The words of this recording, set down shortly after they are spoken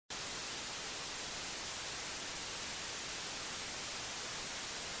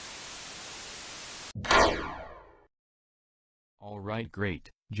Alright,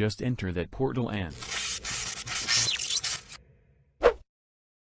 great, just enter that portal and...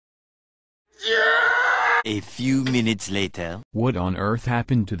 A few minutes later. What on earth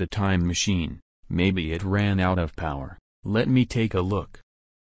happened to the time machine? Maybe it ran out of power. Let me take a look.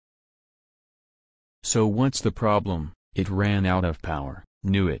 So what's the problem? It ran out of power.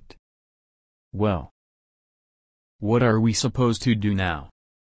 Knew it. Well, what are we supposed to do now?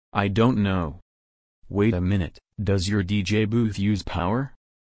 I don't know. Wait a minute, does your DJ booth use power?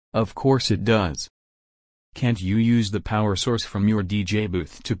 Of course it does. Can't you use the power source from your DJ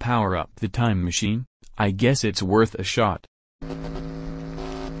booth to power up the time machine? I guess it's worth a shot.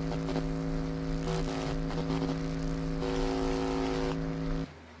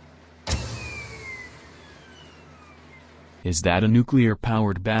 Is that a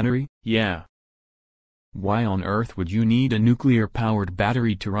nuclear-powered battery? Yeah. Why on earth would you need a nuclear-powered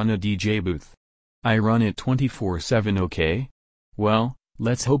battery to run a DJ booth? I run it 24/7, okay? Well,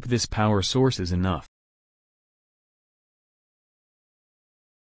 let's hope this power source is enough.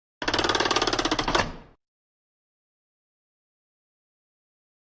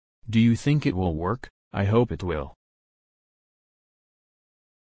 Do you think it will work? I hope it will.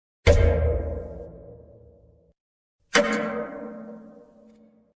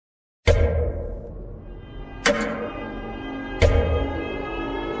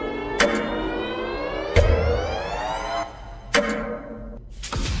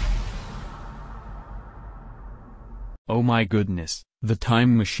 Oh my goodness, the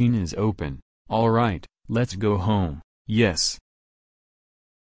time machine is open. Alright, let's go home. Yes.